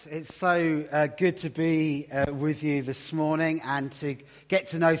It's so good to be with you this morning and to get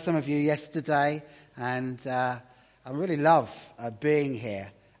to know some of you yesterday. And I really love being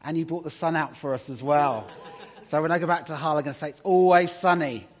here. And you brought the sun out for us as well. So when I go back to Hull, I'm going to say it's always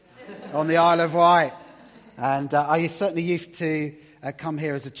sunny on the Isle of Wight. And I certainly used to come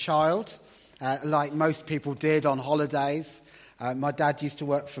here as a child, like most people did on holidays. My dad used to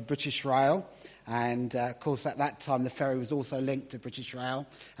work for British Rail. And, of course, at that time, the ferry was also linked to British Rail.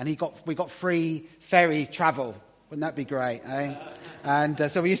 And we got free ferry travel. Wouldn't that be great, eh?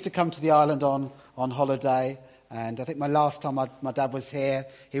 And so we used to come to the island on holiday. And I think my last time my dad was here,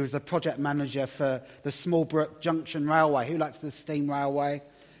 he was the project manager for the Smallbrook Junction Railway. Who likes the steam railway?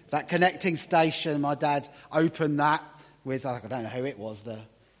 That connecting station, my dad opened that with, I don't know who it was. Do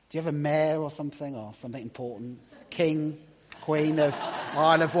you have a mayor or something important? King, Queen of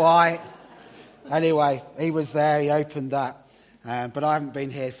Isle of Wight. Anyway, he was there, he opened that, but I haven't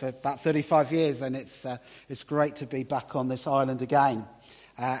been here for about 35 years, and it's great to be back on this island again.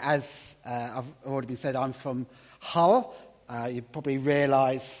 As I've already been said, I'm from Hull. You probably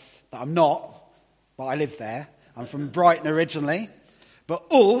realise that I'm not, but I live there. I'm from Brighton originally, but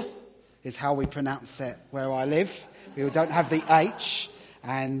Hull is how we pronounce it where I live. We don't have the H,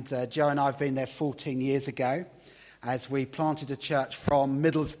 and Joe and I have been there 14 years ago as we planted a church from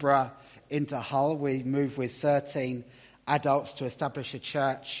Middlesbrough into Hull. We moved with 13 adults to establish a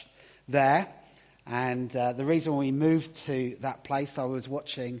church there. And the reason we moved to that place, I was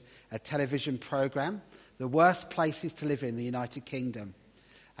watching a television programme, The Worst Places to Live in the United Kingdom.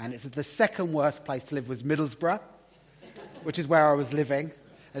 And it's the second worst place to live was Middlesbrough, which is where I was living.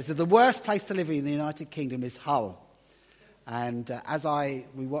 And so the worst place to live in the United Kingdom is Hull. And as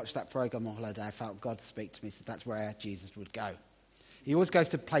we watched that programme on holiday, I felt God speak to me, so that's where Jesus would go. He always goes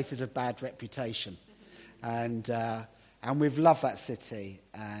to places of bad reputation. And we've loved that city.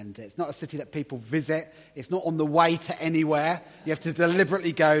 And it's not a city that people visit. It's not on the way to anywhere. You have to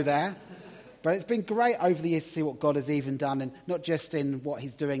deliberately go there. But it's been great over the years to see what God has even done, and not just in what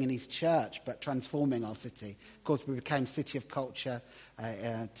he's doing in his church, but transforming our city. Of course, we became City of Culture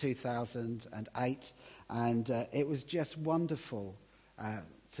in 2008. And it was just wonderful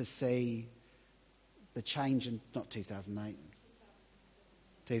to see the change in, not 2008,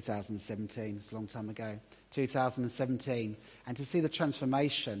 2017, it's a long time ago, 2017, and to see the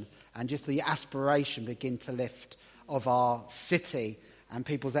transformation and just the aspiration begin to lift of our city and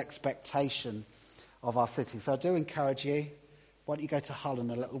people's expectation of our city. So I do encourage you, why don't you go to Hull on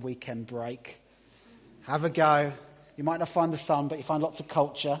a little weekend break? Have a go. You might not find the sun, but you find lots of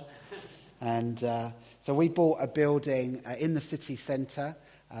culture. And so we bought a building in the city centre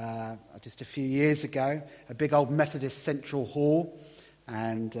just a few years ago, a big old Methodist Central Hall.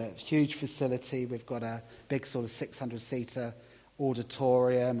 And a huge facility. We've got a big sort of 600-seater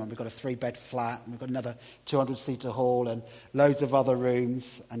auditorium, and we've got a 3-bed flat, and we've got another 200-seater hall, and loads of other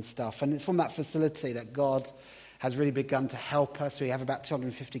rooms and stuff. And it's from that facility that God has really begun to help us. We have about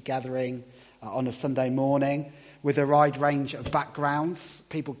 250 gathering on a Sunday morning with a wide range of backgrounds.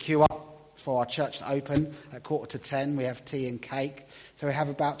 People queue up for our church to open at 9:45. We have tea and cake. So we have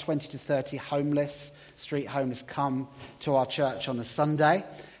about 20 to 30 street homeless come to our church on a Sunday.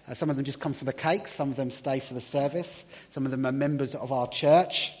 Some of them just come for the cake. Some of them stay for the service. Some of them are members of our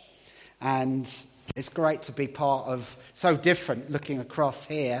church. And it's great to be part of, so different looking across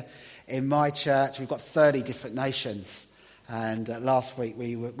here. In my church, we've got 30 different nations. And last week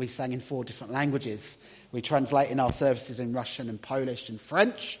we sang in 4 different languages. We translate in our services in Russian and Polish and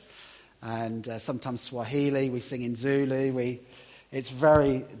French. And sometimes Swahili. We sing in Zulu. It's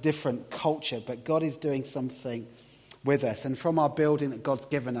very different culture, but God is doing something with us. And from our building that God's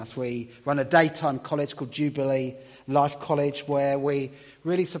given us, we run a daytime college called Jubilee Life College, where we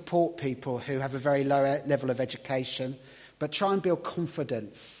really support people who have a very low level of education, but try and build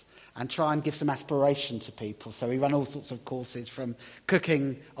confidence and try and give some aspiration to people. So we run all sorts of courses, from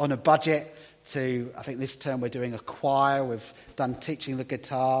cooking on a budget to, I think this term we're doing a choir. We've done teaching the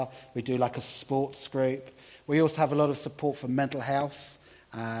guitar. We do like a sports group. We also have a lot of support for mental health.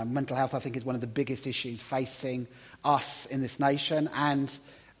 Mental health, I think, is one of the biggest issues facing us in this nation and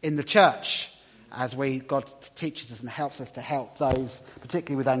in the church, as God teaches us and helps us to help those,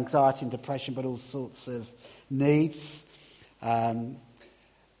 particularly with anxiety and depression, but all sorts of needs.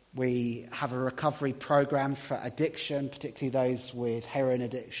 We have a recovery program for addiction, particularly those with heroin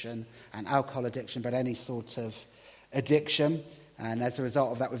addiction and alcohol addiction, but any sort of addiction. And as a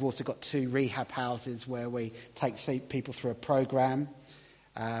result of that, we've also got 2 rehab houses where we take people through a program.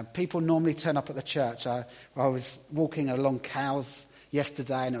 People normally turn up at the church. I was walking along Cowes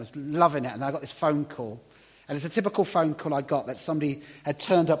yesterday and I was loving it. And I got this phone call And it's a typical phone call I got that somebody had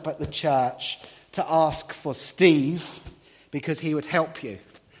turned up at the church to ask for Steve because he would help you.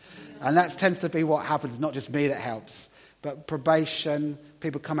 And that tends to be what happens, not just me that helps. But probation,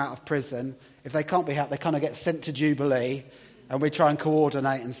 people come out of prison. If they can't be helped, they kind of get sent to Jubilee. And we try and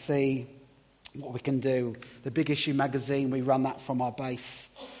coordinate and see what we can do. The Big Issue magazine, we run that from our base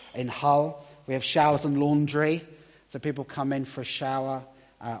in Hull. We have showers and laundry. So people come in for a shower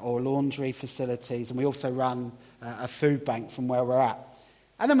or laundry facilities. And we also run a food bank from where we're at.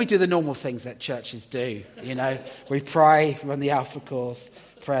 And then we do the normal things that churches do. You know, we pray, run the Alpha course,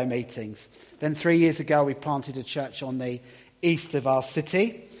 prayer meetings. Then 3 years ago, we planted a church on the east of our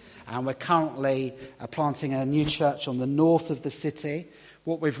city. And we're currently planting a new church on the north of the city.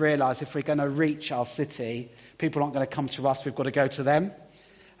 What we've realised, if we're going to reach our city, people aren't going to come to us, we've got to go to them.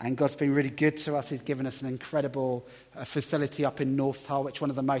 And God's been really good to us. He's given us an incredible facility up in North Hull, which is one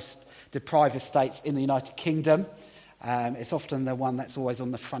of the most deprived estates in the United Kingdom. It's often the one that's always on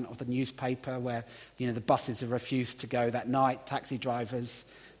the front of the newspaper where, you know, the buses have refused to go that night. Taxi drivers,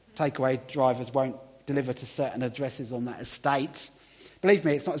 takeaway drivers won't deliver to certain addresses on that estate. Believe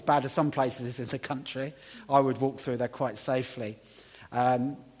me, it's not as bad as some places in the country. I would walk through there quite safely.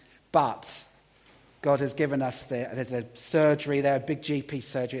 But God has given us, there's a surgery there, a big GP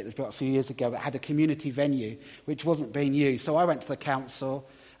surgery that was built a few years ago that had a community venue which wasn't being used. So I went to the council.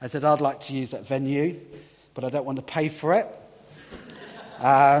 I said, I'd like to use that venue, but I don't want to pay for it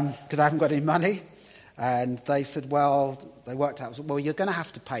because I haven't got any money. And they said, well, they worked out, well, you're going to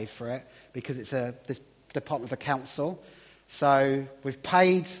have to pay for it because it's this department of the council. So we've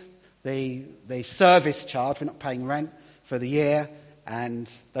paid the service charge. We're not paying rent for the year.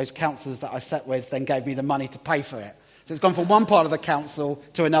 And those councillors that I sat with then gave me the money to pay for it. So it's gone from one part of the council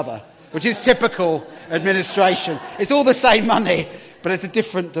to another, which is typical administration. It's all the same money, but it's a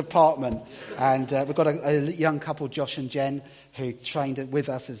different department. And we've got a young couple, Josh and Jen, who trained with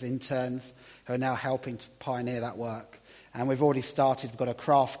us as interns, who are now helping to pioneer that work. And we've already started. We've got a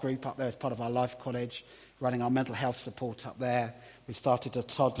craft group up there as part of our Life College, running our mental health support up there. We've started a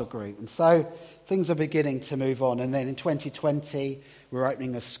toddler group. And so things are beginning to move on. And then in 2020, we're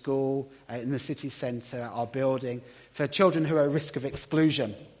opening a school in the city centre, our building, for children who are at risk of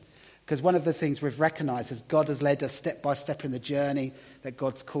exclusion. Because one of the things we've recognised is God has led us step by step in the journey that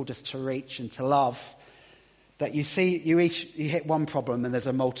God's called us to reach and to love. That you see, you hit one problem and there's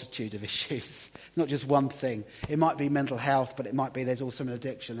a multitude of issues. It's not just one thing. It might be mental health, but it might be there's also an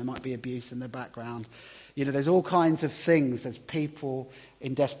addiction. There might be abuse in the background. You know, there's all kinds of things that people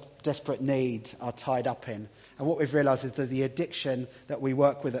in desperate need are tied up in. And what we've realised is that the addiction that we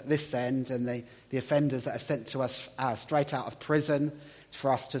work with at this end and the offenders that are sent to us straight out of prison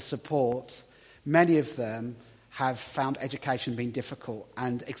for us to support, many of them have found education being difficult.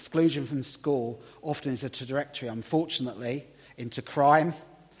 And exclusion from school often is a trajectory, unfortunately, into crime,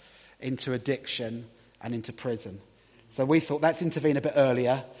 into addiction and into prison. So we thought, let's intervene a bit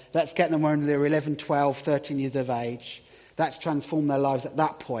earlier. Let's get them when they're 11, 12, 13 years of age. Let's transform their lives at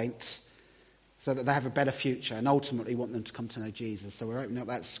that point so that they have a better future and ultimately want them to come to know Jesus. So we're opening up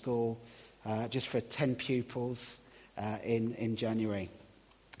that school just for 10 pupils in January.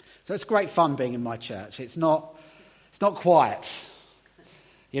 So it's great fun being in my church. It's not quiet.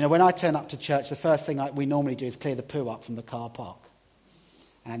 You know, when I turn up to church, the first thing we normally do is clear the poo up from the car park.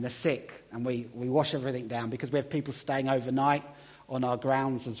 And the sick, and we wash everything down because we have people staying overnight on our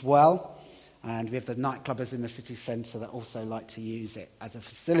grounds as well. And we have the nightclubbers in the city centre that also like to use it as a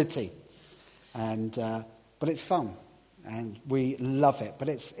facility. And but it's fun, and we love it. But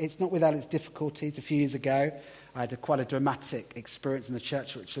it's not without its difficulties. A few years ago, I had quite a dramatic experience in the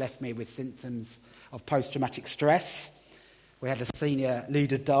church which left me with symptoms of post-traumatic stress. We had a senior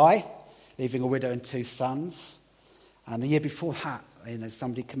leader die, leaving a widow and 2 sons. And the year before that, you know,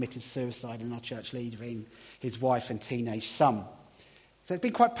 somebody committed suicide in our church, leaving his wife and teenage son. So it's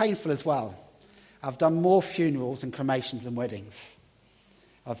been quite painful as well. I've done more funerals and cremations than weddings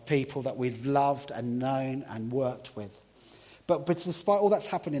of people that we've loved and known and worked with. But despite all that's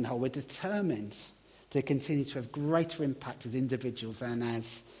happened in Hull, we're determined to continue to have greater impact as individuals and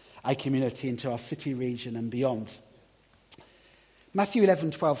as a community into our city region and beyond. Matthew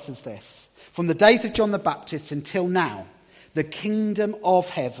 11:12 says this: "From the days of John the Baptist until now, the kingdom of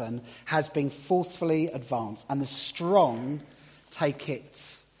heaven has been forcefully advanced, and the strong take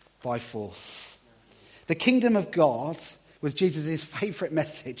it by force." The kingdom of God was Jesus' favourite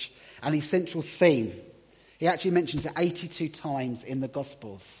message and his central theme. He actually mentions it 82 times in the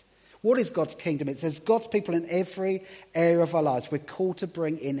Gospels. What is God's kingdom? It says God's people in every area of our lives, we're called to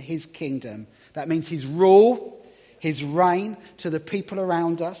bring in his kingdom. That means his rule, his reign to the people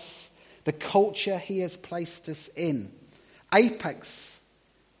around us, the culture he has placed us in. Apex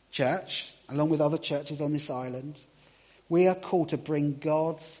Church, along with other churches on this island, we are called to bring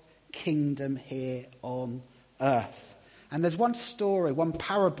God's kingdom here on earth. And there's one story, one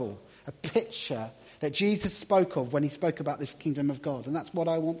parable, a picture that Jesus spoke of when he spoke about this kingdom of God. And that's what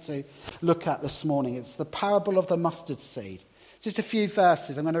I want to look at this morning. It's the parable of the mustard seed. Just a few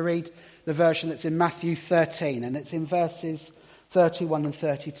verses. I'm going to read the version that's in Matthew 13, and it's in verses 31 and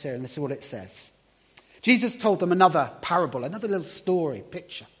 32, and this is what it says. Jesus told them another parable, another little story,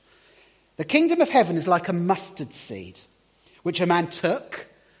 picture. The kingdom of heaven is like a mustard seed, which a man took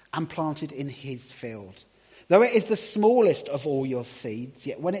and planted in his field. Though it is the smallest of all your seeds,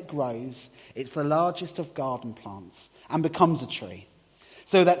 yet when it grows, it's the largest of garden plants and becomes a tree,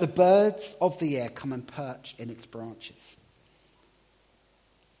 so that the birds of the air come and perch in its branches.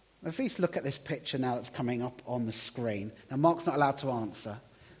 If we look at this picture now that's coming up on the screen. Now, Mark's not allowed to answer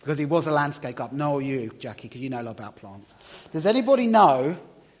because he was a landscape guy. No, you, Jackie, because you know a lot about plants. Does anybody know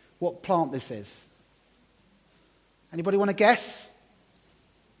what plant this is? Anybody want to guess?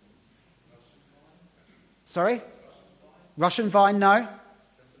 Sorry? Russian vine, no?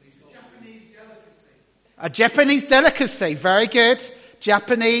 Japanese delicacy. A Japanese delicacy, very good.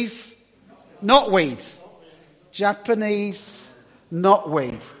 Japanese knotweed. Japanese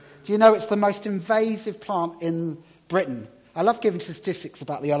knotweed. Do you know it's the most invasive plant in Britain? I love giving statistics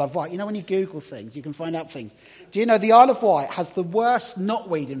about the Isle of Wight. You know, when you Google things, you can find out things. Do you know the Isle of Wight has the worst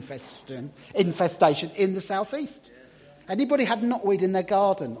knotweed infestation in the southeast? Anybody had knotweed in their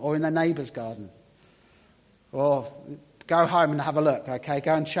garden or in their neighbour's garden? Or go home and have a look, okay?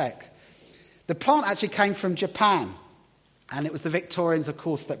 Go and check. The plant actually came from Japan, and it was the Victorians, of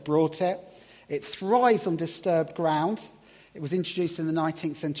course, that brought it. It thrives on disturbed ground. It was introduced in the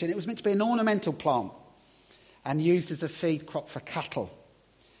 19th century, and it was meant to be an ornamental plant and used as a feed crop for cattle.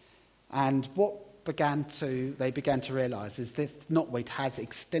 And what they began to realise is this knotweed has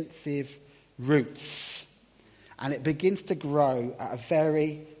extensive roots, and it begins to grow at a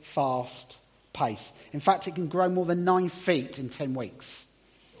very fast pace. In fact, it can grow more than 9 feet in 10 weeks.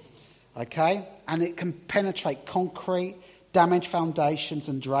 Okay? And it can penetrate concrete, damage foundations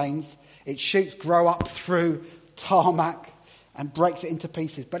and drains. Its shoots grow up through tarmac and breaks it into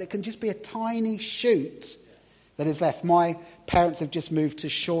pieces. But it can just be a tiny shoot that is left. My parents have just moved to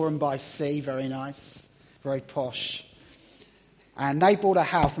Shoreham by Sea. Very nice. Very posh. And they bought a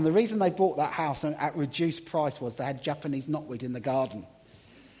house. And the reason they bought that house at reduced price was they had Japanese knotweed in the garden.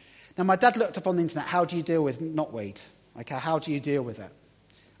 Now, my dad looked up on the internet, how do you deal with knotweed? Okay, how do you deal with it?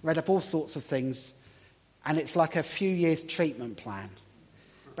 Read up all sorts of things. And it's like a few years treatment plan.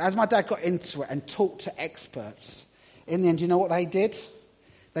 But as my dad got into it and talked to experts, in the end, you know what they did?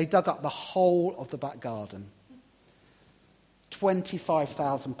 They dug up the whole of the back garden.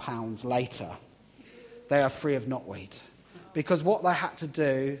 £25,000 later, they are free of knotweed. Because what they had to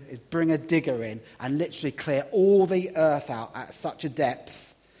do is bring a digger in and literally clear all the earth out at such a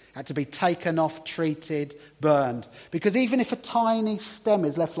depth. It had to be taken off, treated, burned. Because even if a tiny stem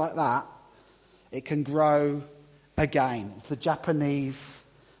is left like that, it can grow again. It's the Japanese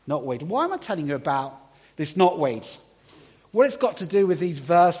knotweed. Why am I telling you about this knotweed? What it's got to do with these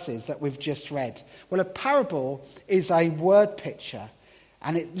verses that we've just read? Well, a parable is a word picture,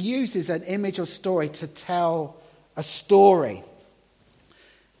 and it uses an image or story to tell a story.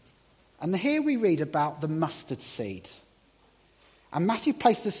 And here we read about the mustard seed. And Matthew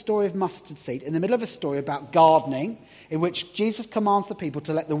placed the story of mustard seed in the middle of a story about gardening, in which Jesus commands the people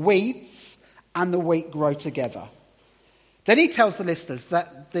to let the weeds and the wheat grow together. Then he tells the listeners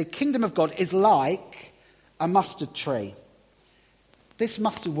that the kingdom of God is like a mustard tree. This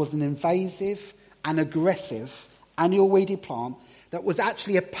mustard was an invasive and aggressive annual weedy plant that was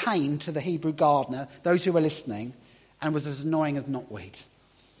actually a pain to the Hebrew gardener, those who were listening, and was as annoying as knotweed.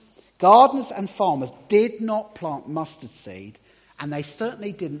 Gardeners and farmers did not plant mustard seed, and they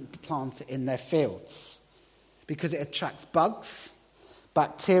certainly didn't plant it in their fields because it attracts bugs,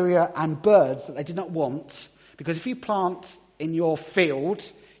 bacteria and birds that they did not want. Because if you plant in your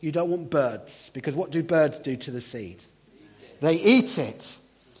field, you don't want birds, because what do birds do to the seed? They eat it.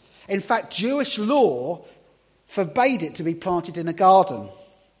 In fact, Jewish law forbade it to be planted in a garden.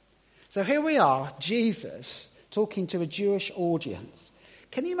 So here we are, Jesus, talking to a Jewish audience.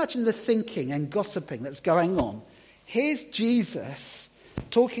 Can you imagine the thinking and gossiping that's going on? Here's Jesus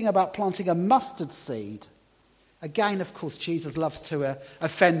talking about planting a mustard seed. Again, of course, Jesus loves to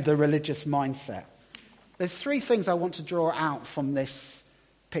offend the religious mindset. There's 3 things I want to draw out from this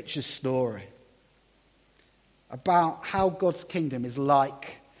picture story about how God's kingdom is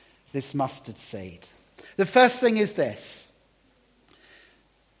like this mustard seed. The first thing is this.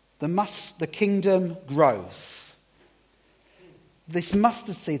 the kingdom grows. This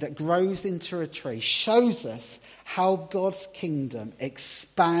mustard seed that grows into a tree shows us how God's kingdom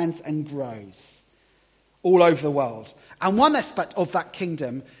expands and grows all over the world. And one aspect of that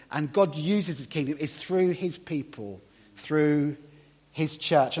kingdom, and God uses his kingdom, is through his people, through his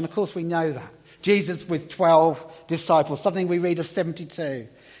church. And of course we know that. Jesus with 12 disciples, something we read of 72.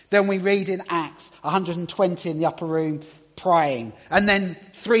 Then we read in Acts 120 in the upper room praying. And then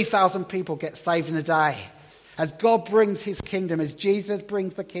 3,000 people get saved in a day. As God brings his kingdom, as Jesus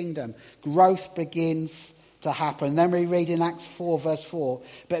brings the kingdom, growth begins to happen. Then we read in Acts 4 verse 4,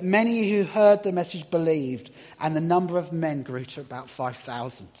 but many who heard the message believed, and the number of men grew to about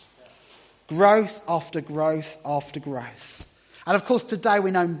 5,000. Growth after growth after growth. And of course today we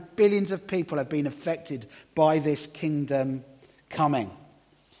know billions of people have been affected by this kingdom coming.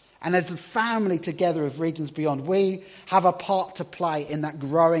 And as a family together of Regions Beyond, we have a part to play in that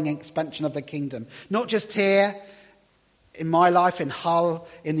growing expansion of the kingdom. Not just here, in my life, in Hull,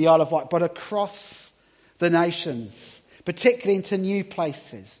 in the Isle of Wight, but across the nations, particularly into new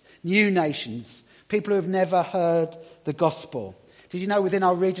places, new nations, people who have never heard the gospel. Did you know within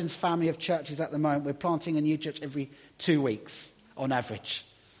our Regions family of churches at the moment, we're planting a new church every 2 weeks on average?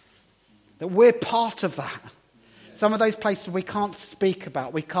 That we're part of that. Some of those places we can't speak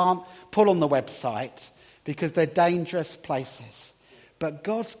about, we can't put on the website because they're dangerous places. But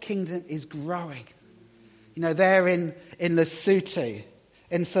God's kingdom is growing. You know, they're in Lesotho,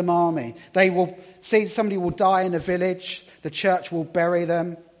 in Somali. They will see somebody will die in a village, the church will bury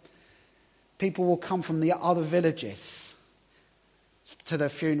them. People will come from the other villages to their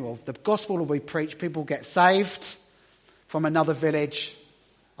funeral. The gospel will be preached, people will get saved from another village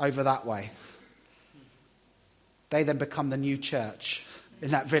over that way. They then become the new church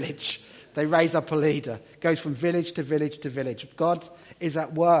in that village. They raise up a leader. It goes from village to village to village. God is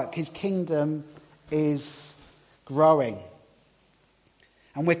at work. His kingdom is growing.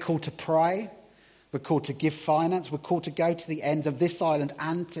 And we're called to pray. We're called to give finance. We're called to go to the ends of this island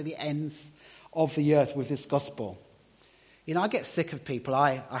and to the ends of the earth with this gospel. You know, I get sick of people.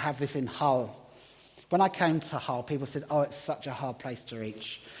 I have this in Hull. When I came to Hull, people said, oh, it's such a hard place to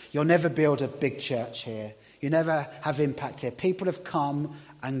reach. You'll never build a big church here. You never have impact here. People have come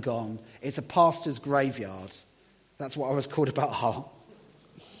and gone. It's a pastor's graveyard. That's what I was called about Hull.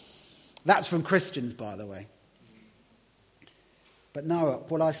 That's from Christians, by the way. But no,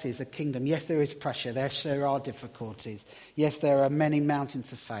 what I see is a kingdom. Yes, there is pressure. There are difficulties. Yes, there are many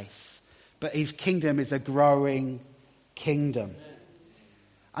mountains to face. But his kingdom is a growing kingdom.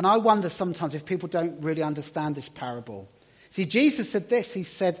 And I wonder sometimes if people don't really understand this parable. See, Jesus said this. He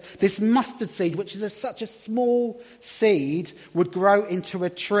said, this mustard seed, which is such a small seed, would grow into a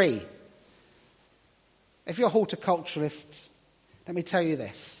tree. If you're a horticulturalist, let me tell you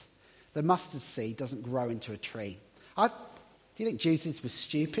this. The mustard seed doesn't grow into a tree. Do you think Jesus was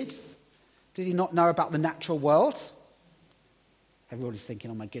stupid? Did he not know about the natural world? Everybody's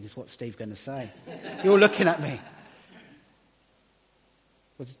thinking, oh my goodness, what's Steve going to say? You're looking at me.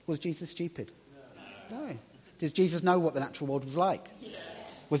 Was Jesus stupid? No. Did Jesus know what the natural world was like? Yes.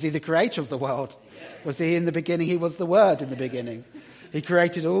 Was he the creator of the world? Yes. Was he in the beginning? He was the Word in the beginning. He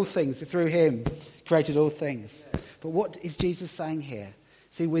created all things. Through him, created all things. Yes. But what is Jesus saying here?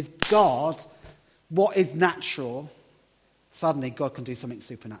 See, with God, what is natural, suddenly God can do something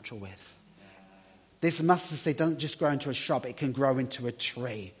supernatural with. This mustard seed doesn't just grow into a shrub, it can grow into a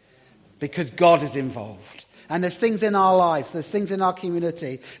tree. Because God is involved. And there's things in our lives, there's things in our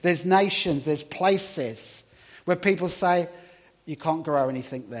community, there's nations, there's places where people say, you can't grow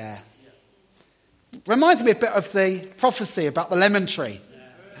anything there. Reminds me a bit of the prophecy about the lemon tree.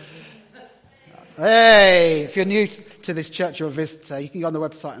 Hey, if you're new to this church or a visitor, you can go on the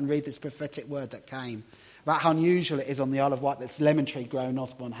website and read this prophetic word that came about how unusual it is on the Isle of Wight that this lemon tree grow in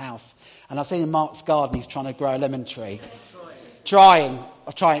Osborne House. And I've seen in Mark's garden, he's trying to grow a lemon tree. Trying.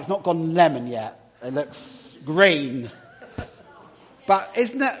 It's not gone lemon yet. It looks green. But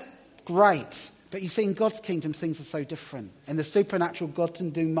isn't it great? But you see, in God's kingdom, things are so different. In the supernatural, God can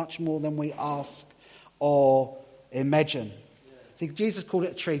do much more than we ask or imagine. See, Jesus called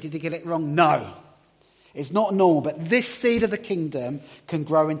it a tree. Did he get it wrong? No. It's not normal, but this seed of the kingdom can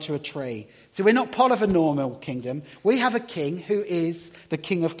grow into a tree. So we're not part of a normal kingdom. We have a king who is the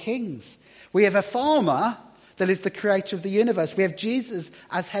King of Kings. We have a farmer that is the creator of the universe. We have Jesus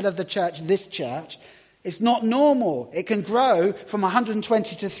as head of the church, this church. It's not normal. It can grow from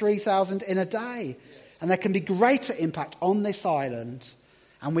 120 to 3,000 in a day. And there can be greater impact on this island.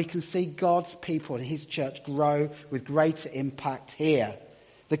 And we can see God's people and his church grow with greater impact here.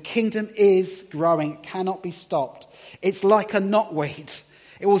 The kingdom is growing. It cannot be stopped. It's like a knotweed.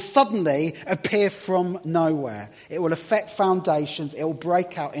 It will suddenly appear from nowhere. It will affect foundations. It will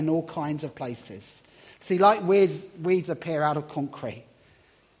break out in all kinds of places. See, like weeds appear out of concrete.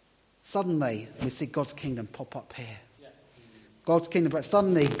 Suddenly, we see God's kingdom pop up here. God's kingdom, but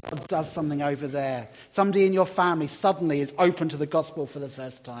suddenly God does something over there. Somebody in your family suddenly is open to the gospel for the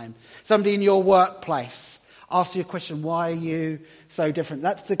first time. Somebody in your workplace asks you a question, why are you so different?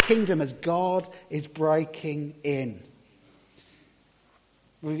 That's the kingdom as God is breaking in.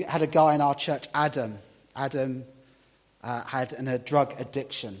 We had a guy in our church, Adam. Adam had a drug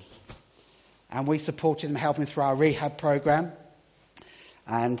addiction. And we supported him, helping him through our rehab program.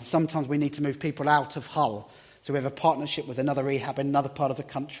 And sometimes we need to move people out of Hull. So we have a partnership with another rehab in another part of the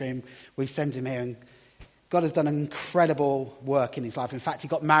country, and we send him here. And God has done an incredible work in his life. In fact, he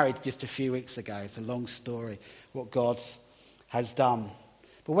got married just a few weeks ago. It's a long story, what God has done.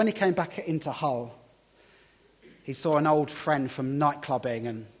 But when he came back into Hull, he saw an old friend from nightclubbing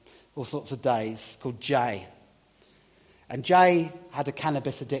and all sorts of days called Jay. And Jay had a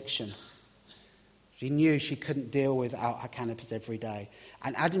cannabis addiction. She knew she couldn't deal without her cannabis every day.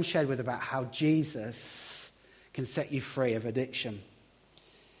 And Adam shared with her about how Jesus can set you free of addiction.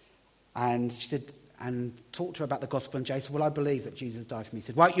 And she said, and talked to her about the gospel. And Jay said, well, I believe that Jesus died for me. He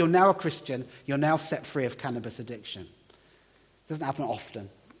said, right, you're now a Christian. You're now set free of cannabis addiction. It doesn't happen often.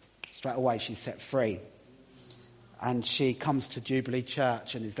 Straight away, she's set free. And she comes to Jubilee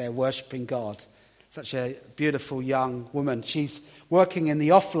Church and is there worshipping God. Such a beautiful young woman. She's working in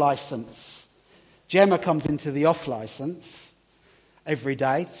the off license. Gemma comes into the off license every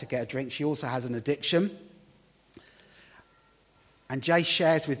day to get a drink. She also has an addiction. And Jay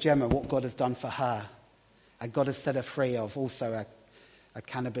shares with Gemma what God has done for her. And God has set her free of also a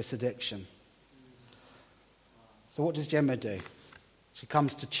cannabis addiction. So what does Gemma do? She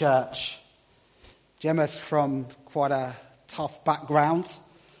comes to church. Gemma's from quite a tough background.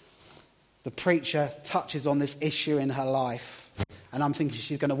 The preacher touches on this issue in her life. And I'm thinking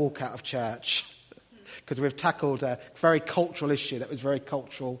she's going to walk out of church. Because we've tackled a very cultural issue that was very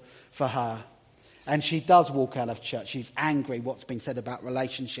cultural for her. And she does walk out of church. She's angry what's being said about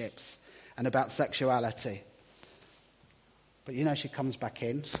relationships and about sexuality. But you know, she comes back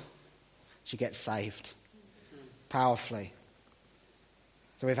in. She gets saved. Powerfully.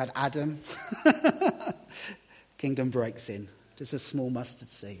 So we've had Adam. Kingdom breaks in. Just a small mustard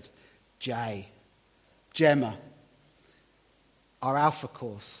seed. Jay. Gemma. Our Alpha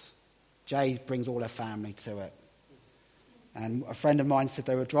course. Jay brings all her family to it. And a friend of mine said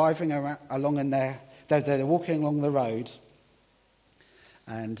they were driving along in there, they were walking along the road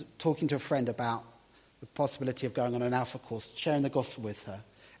and talking to a friend about the possibility of going on an Alpha course, sharing the gospel with her.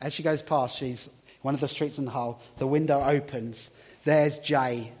 As she goes past, she's one of the streets in Hull, the window opens, there's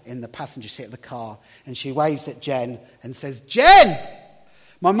Jay in the passenger seat of the car, and she waves at Jen and says, Jen,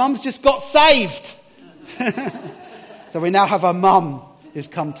 my mum's just got saved. So we now have a mum who's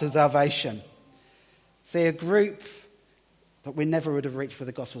come to salvation. See, a group that we never would have reached with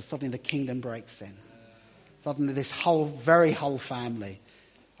the gospel, suddenly the kingdom breaks in. Suddenly this very whole family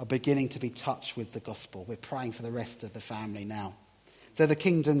are beginning to be touched with the gospel. We're praying for the rest of the family now. So the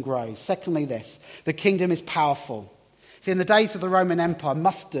kingdom grows. Secondly, the kingdom is powerful. See, in the days of the Roman Empire,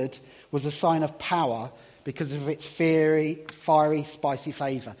 mustard was a sign of power because of its fiery, spicy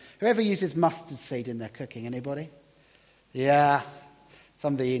flavour. Whoever uses mustard seed in their cooking? Anybody? Yeah,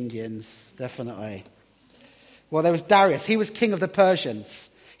 some of the Indians, definitely. Well, there was Darius. He was king of the Persians.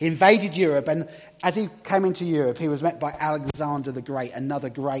 He invaded Europe, and as he came into Europe, he was met by Alexander the Great, another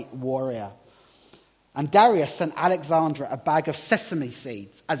great warrior. And Darius sent Alexander a bag of sesame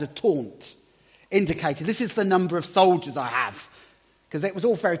seeds as a taunt, indicating, this is the number of soldiers I have. Because it was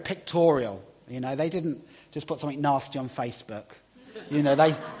all very pictorial. You know, they didn't just put something nasty on Facebook. You know,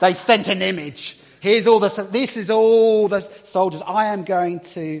 they sent an image. This is all the soldiers. I am going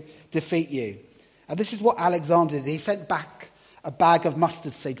to defeat you. And this is what Alexander did. He sent back a bag of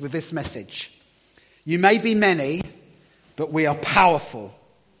mustard seed with this message. You may be many, but we are powerful.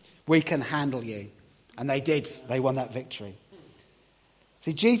 We can handle you. And they did. They won that victory.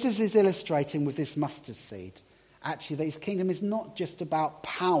 See, Jesus is illustrating with this mustard seed, actually, that his kingdom is not just about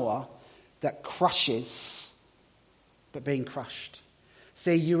power that crushes, but being crushed.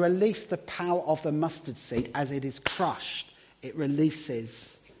 See, you release the power of the mustard seed as it is crushed. It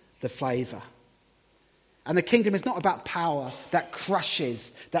releases the flavour. And the kingdom is not about power that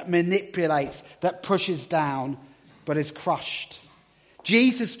crushes, that manipulates, that pushes down, but is crushed.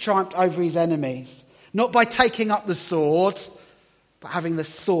 Jesus triumphed over his enemies, not by taking up the sword, but having the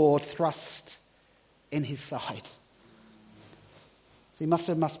sword thrust in his side. See,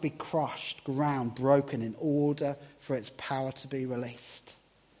 mustard must be crushed, ground, broken in order for its power to be released.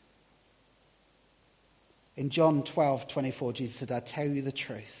 In John 12:24, Jesus said, I tell you the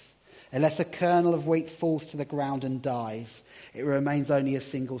truth. Unless a kernel of wheat falls to the ground and dies, it remains only a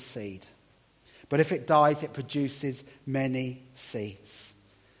single seed. But if it dies, it produces many seeds.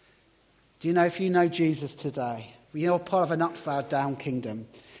 Do you know, if you know Jesus today, you're part of an upside down kingdom.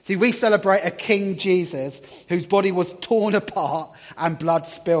 See, we celebrate a King Jesus whose body was torn apart and blood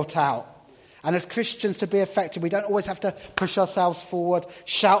spilt out. And as Christians, to be effective, we don't always have to push ourselves forward,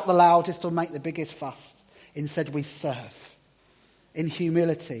 shout the loudest or make the biggest fuss. Instead, we serve in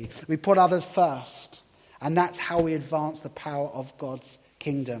humility. We put others first. And that's how we advance the power of God's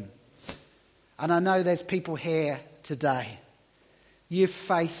kingdom. And I know there's people here today. You've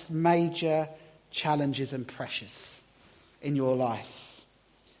faced major challenges and pressures in your life.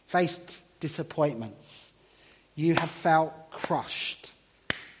 Faced disappointments. You have felt crushed.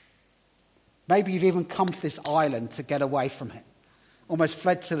 Maybe you've even come to this island to get away from it. Almost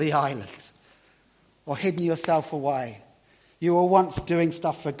fled to the island. Or hidden yourself away. You were once doing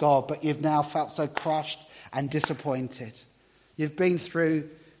stuff for God, but you've now felt so crushed and disappointed. You've been through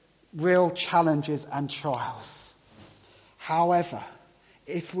real challenges and trials. However,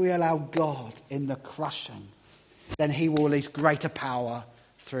 if we allow God in the crushing, then he will release greater power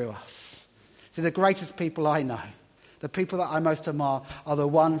through us. See, the greatest people I know, the people that I most admire, are the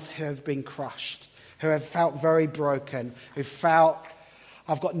ones who have been crushed, who have felt very broken, who felt,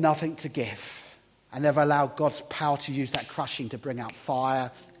 I've got nothing to give. And they've allowed God's power to use that crushing to bring out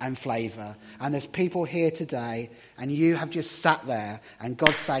fire and flavour. And there's people here today, and you have just sat there, and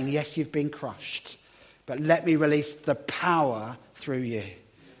God's saying, yes, you've been crushed, but let me release the power through you.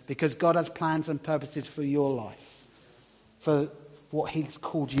 Because God has plans and purposes for your life, for what he's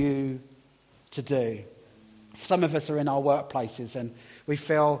called you to do. Some of us are in our workplaces, and we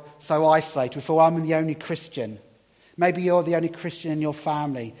feel so isolated. We feel, I'm the only Christian. Maybe you're the only Christian in your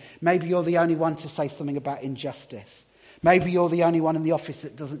family. Maybe you're the only one to say something about injustice. Maybe you're the only one in the office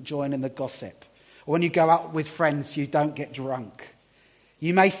that doesn't join in the gossip. Or when you go out with friends, you don't get drunk.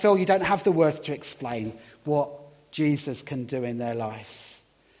 You may feel you don't have the words to explain what Jesus can do in their lives.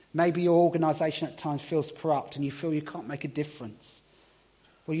 Maybe your organisation at times feels corrupt and you feel you can't make a difference.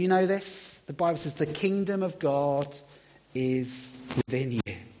 Well, you know this? The Bible says the kingdom of God is within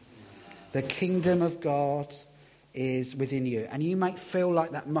you. The kingdom of God is within you. And you might feel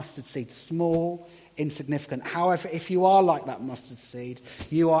like that mustard seed, small, insignificant. However, if you are like that mustard seed,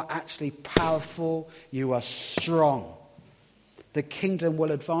 you are actually powerful, you are strong. The kingdom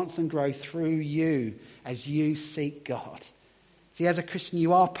will advance and grow through you as you seek God. See, as a Christian,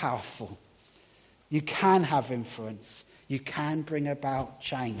 you are powerful. You can have influence. You can bring about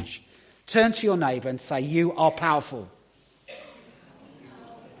change. Turn to your neighbour and say, you are powerful.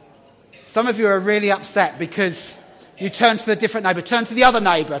 Some of you are really upset because you turn to the different neighbour. Turn to the other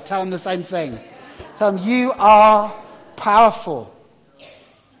neighbour. Tell them the same thing. Tell them, you are powerful.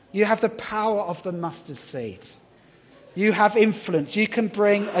 You have the power of the mustard seed. You have influence. You can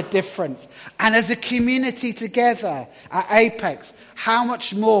bring a difference. And as a community together at Apex, how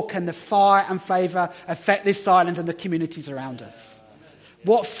much more can the fire and flavour affect this island and the communities around us?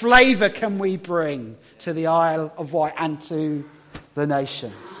 What flavour can we bring to the Isle of Wight and to the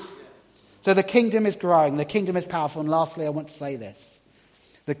nations? So the kingdom is growing. The kingdom is powerful. And lastly, I want to say this.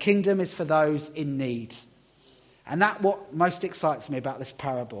 The kingdom is for those in need. And that's what most excites me about this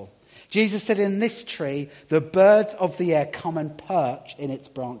parable. Jesus said, in this tree, the birds of the air come and perch in its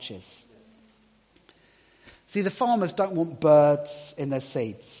branches. See, the farmers don't want birds in their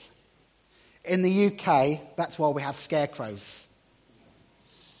seeds. In the UK, that's why we have scarecrows.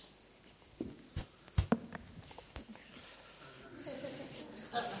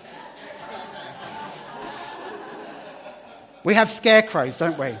 We have scarecrows,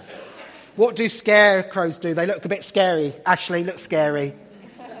 don't we? What do scarecrows do? They look a bit scary. Ashley, look scary.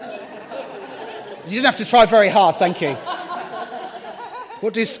 You didn't have to try very hard, thank you.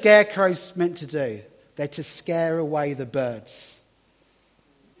 What do scarecrows meant to do? They're to scare away the birds.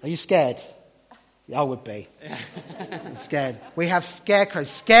 Are you scared? I would be. I'm scared. We have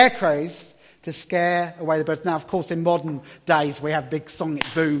scarecrows. Scarecrows to scare away the birds. Now, of course, in modern days, we have big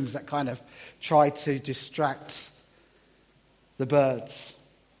sonic booms that kind of try to distract the birds.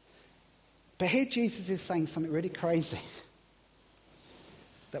 But here Jesus is saying something really crazy.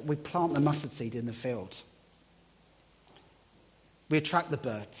 That we plant the mustard seed in the field. We attract the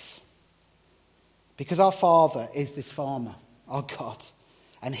birds. Because our Father is this farmer, our God.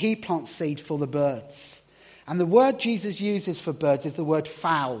 And he plants seed for the birds. And the word Jesus uses for birds is the word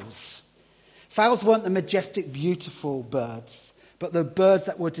fowls. Fowls weren't the majestic, beautiful birds, but the birds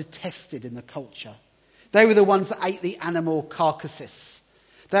that were detested in the culture. They were the ones that ate the animal carcasses.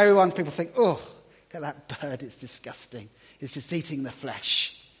 They were the ones people think, oh, Look at that bird, it's disgusting. It's just eating the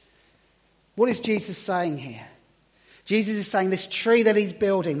flesh. What is Jesus saying here? Jesus is saying this tree that he's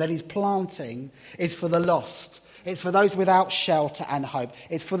building, that he's planting, is for the lost. It's for those without shelter and hope.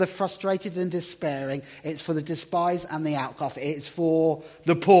 It's for the frustrated and despairing. It's for the despised and the outcast. It's for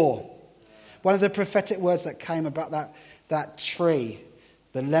the poor. One of the prophetic words that came about that tree,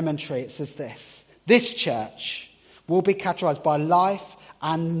 the lemon tree, it says this. This church will be characterized by life,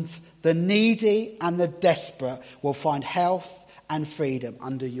 and the needy and the desperate will find health and freedom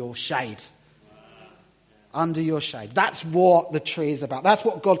under your shade. Under your shade. That's what the tree is about. That's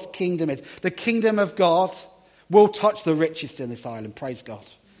what God's kingdom is. The kingdom of God will touch the richest in this island, praise God.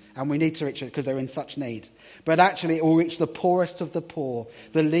 And we need to reach it because they're in such need. But actually it will reach the poorest of the poor,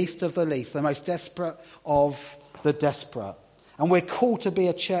 the least of the least, the most desperate of the desperate. And we're called to be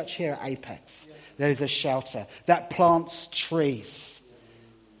a church here at Apex. There is a shelter that plants trees.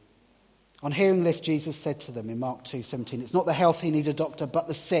 On hearing this, Jesus said to them in Mark 2:17, it's not the healthy who need a doctor, but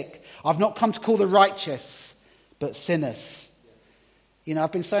the sick. I've not come to call the righteous, but sinners. You know,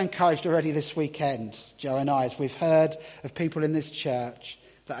 I've been so encouraged already this weekend, Joe and I, as we've heard of people in this church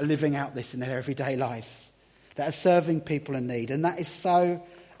that are living out this in their everyday lives, that are serving people in need. And that is so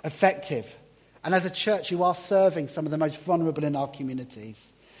effective. And as a church, you are serving some of the most vulnerable in our communities.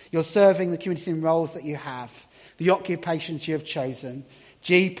 You're serving the community in roles that you have, the occupations you have chosen,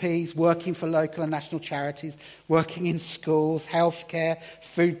 GPs, working for local and national charities, working in schools, healthcare,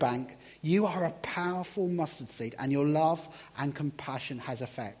 food bank. You are a powerful mustard seed, and your love and compassion has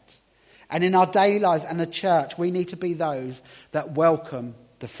effect. And in our daily lives and the church, we need to be those that welcome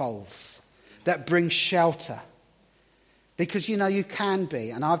the foals, that bring shelter. Because, you know, you can be,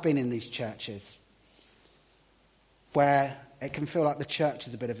 and I've been in these churches, where it can feel like the church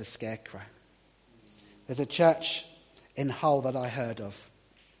is a bit of a scarecrow. There's a church in Hull that I heard of.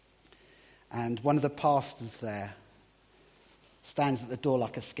 And one of the pastors there stands at the door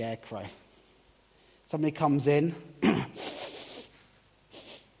like a scarecrow. Somebody comes in,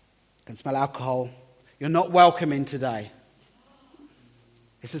 can smell alcohol. You're not welcome in today.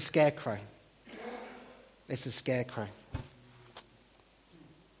 It's a scarecrow. It's a scarecrow.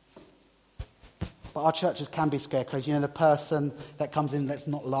 But our churches can be scarecrows. You know, the person that comes in that's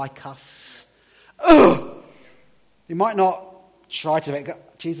not like us. Ugh! You might not try to make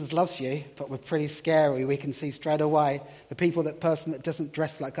Jesus loves you, but we're pretty scary. We can see straight away the person that doesn't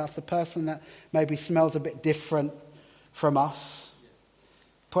dress like us, the person that maybe smells a bit different from us,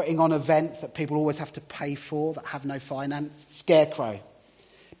 putting on events that people always have to pay for, that have no finance. Scarecrow.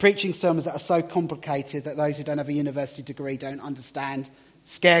 Preaching sermons that are so complicated that those who don't have a university degree don't understand.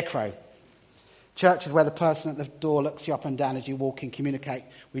 Scarecrow. Churches where the person at the door looks you up and down as you walk in, communicate.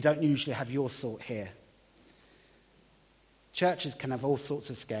 We don't usually have your sort here. Churches can have all sorts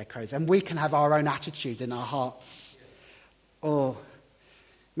of scarecrows, and we can have our own attitudes in our hearts. Or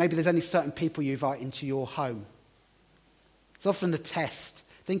maybe there's only certain people you invite into your home. It's often a test.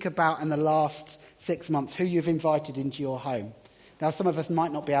 Think about in the last 6 months who you've invited into your home. Now, some of us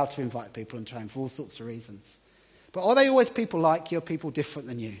might not be able to invite people into home for all sorts of reasons. But are they always people like you, or people different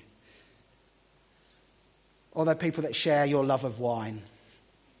than you? Or are they people that share your love of wine?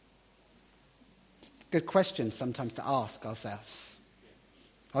 Good question sometimes to ask ourselves.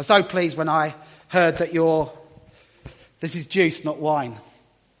 I was so pleased when I heard that this is juice, not wine. Do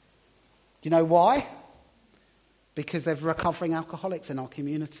you know why? Because there's recovering alcoholics in our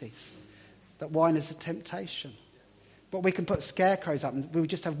communities. That wine is a temptation. But we can put scarecrows up and we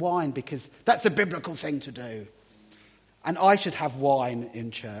just have wine because that's a biblical thing to do. And I should have wine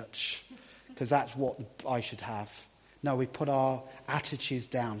in church because that's what I should have. No, we put our attitudes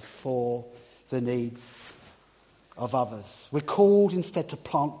down for the needs of others. We're called instead to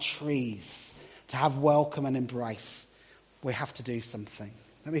plant trees, to have welcome and embrace. We have to do something.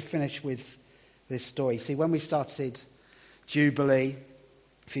 Let me finish with this story. See, when we started Jubilee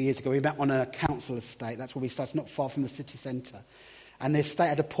a few years ago, we met on a council estate. That's where we started, not far from the city centre. And the estate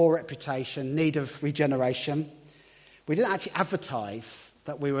had a poor reputation, need of regeneration. We didn't actually advertise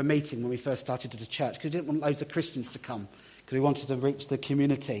that we were meeting when we first started at the church because we didn't want loads of Christians to come because we wanted to reach the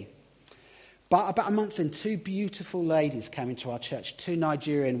community. But about a month in, 2 beautiful ladies came into our church, 2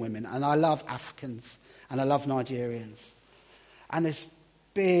 Nigerian women. And I love Africans and I love Nigerians. And this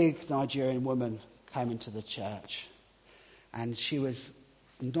big Nigerian woman came into the church. And she was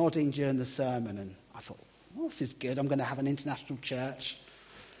nodding during the sermon. And I thought, well, this is good. I'm going to have an international church.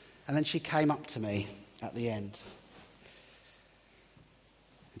 And then she came up to me at the end.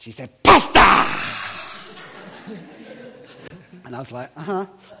 And she said, "Pastor!" And I was like,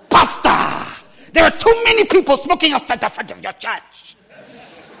 "Pastor! There are too many people smoking outside the front of your church."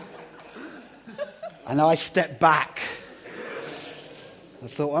 And I stepped back. I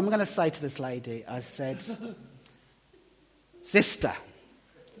thought, what am I going to say to this lady? I said, sister,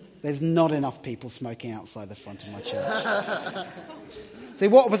 there's not enough people smoking outside the front of my church. See,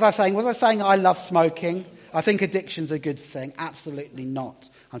 what was I saying? Was I saying I love smoking? I think addiction's a good thing. Absolutely not.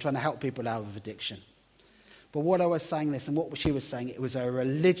 I'm trying to help people out of addiction. But what I was saying this, and what she was saying, it was a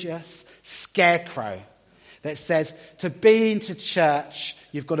religious scarecrow that says to be into church,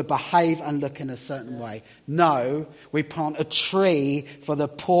 you've got to behave and look in a certain way. No, we plant a tree for the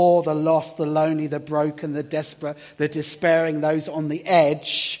poor, the lost, the lonely, the broken, the desperate, the despairing, those on the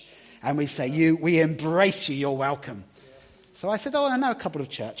edge. And we say, we embrace you, you're welcome. So I said, I know a couple of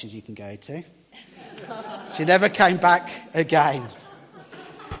churches you can go to. She never came back again.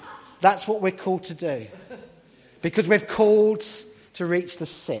 That's what we're called to do. Because we're called to reach the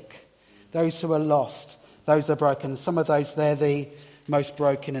sick, those who are lost, those who are broken. Some of those, they're the most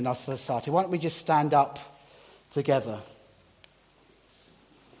broken in our society. Why don't we just stand up together?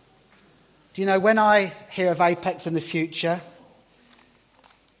 Do you know, when I hear of Apex in the future,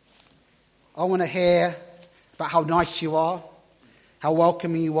 I want to hear about how nice you are, how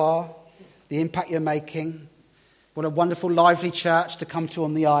welcoming you are, the impact you're making. What a wonderful, lively church to come to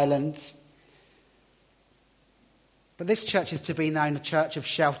on the island. But this church is to be known a church of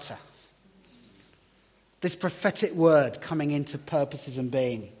shelter. This prophetic word coming into purposes and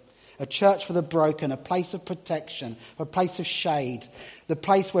being. A church for the broken, a place of protection, a place of shade. The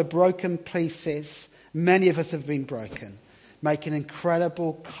place where broken pieces, many of us have been broken, make an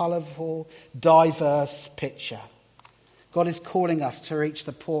incredible, colourful, diverse picture. God is calling us to reach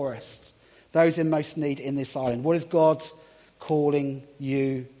the poorest, those in most need in this island. What is God calling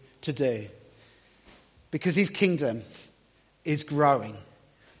you to do? Because his kingdom is growing.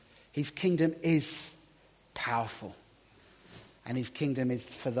 His kingdom is powerful. And his kingdom is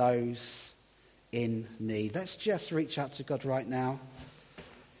for those in need. Let's just reach out to God right now.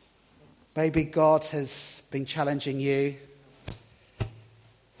 Maybe God has been challenging you.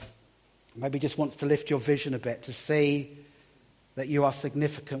 Maybe just wants to lift your vision a bit to see that you are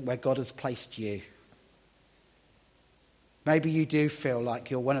significant where God has placed you. Maybe you do feel like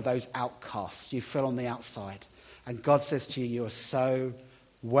you're one of those outcasts. You feel on the outside. And God says to you, you are so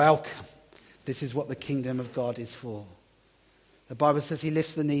welcome. This is what the kingdom of God is for. The Bible says he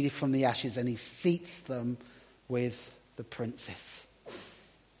lifts the needy from the ashes and he seats them with the princes.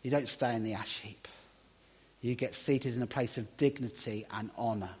 You don't stay in the ash heap. You get seated in a place of dignity and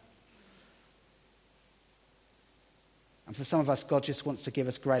honour. And for some of us, God just wants to give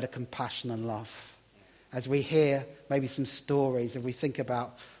us greater compassion and love. As we hear maybe some stories, if we think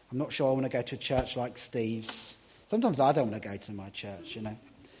about, I'm not sure I want to go to a church like Steve's. Sometimes I don't want to go to my church, you know.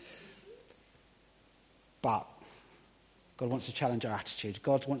 But God wants to challenge our attitude.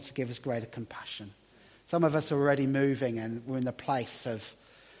 God wants to give us greater compassion. Some of us are already moving and we're in the place of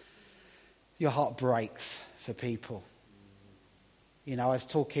your heart breaks for people. You know, I was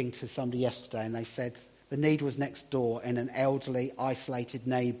talking to somebody yesterday and they said the need was next door in an elderly, isolated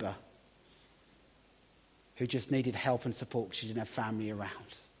neighbour who just needed help and support because she didn't have family around.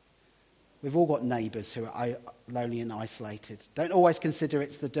 We've all got neighbours who are lonely and isolated. Don't always consider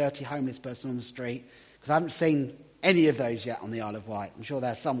it's the dirty homeless person on the street, because I haven't seen any of those yet on the Isle of Wight. I'm sure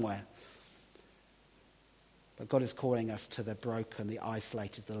they're somewhere. But God is calling us to the broken, the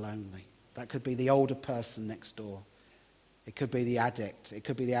isolated, the lonely. That could be the older person next door. It could be the addict. It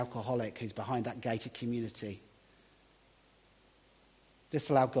could be the alcoholic who's behind that gated community.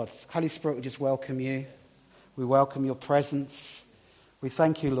 Just allow God. Holy Spirit, we just welcome you. We welcome your presence. We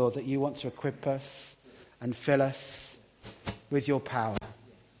thank you, Lord, that you want to equip us and fill us with your power.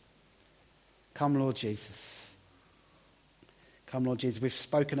 Come, Lord Jesus. Come, Lord Jesus. We've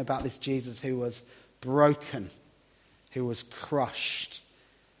spoken about this Jesus who was broken, who was crushed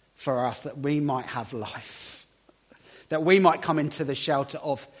for us, that we might have life, that we might come into the shelter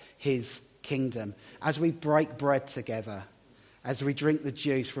of his kingdom. As we break bread together, as we drink the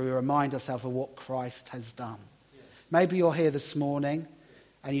juice, we remind ourselves of what Christ has done. Maybe you're here this morning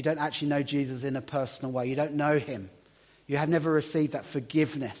and you don't actually know Jesus in a personal way. You don't know him. You have never received that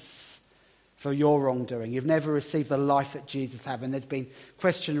forgiveness for your wrongdoing. You've never received the life that Jesus had. And there's been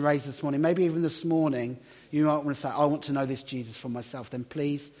question raised this morning. Maybe even this morning you might want to say, I want to know this Jesus for myself. Then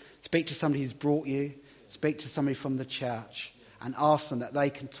please speak to somebody who's brought you. Speak to somebody from the church and ask them that they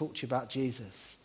can talk to you about Jesus.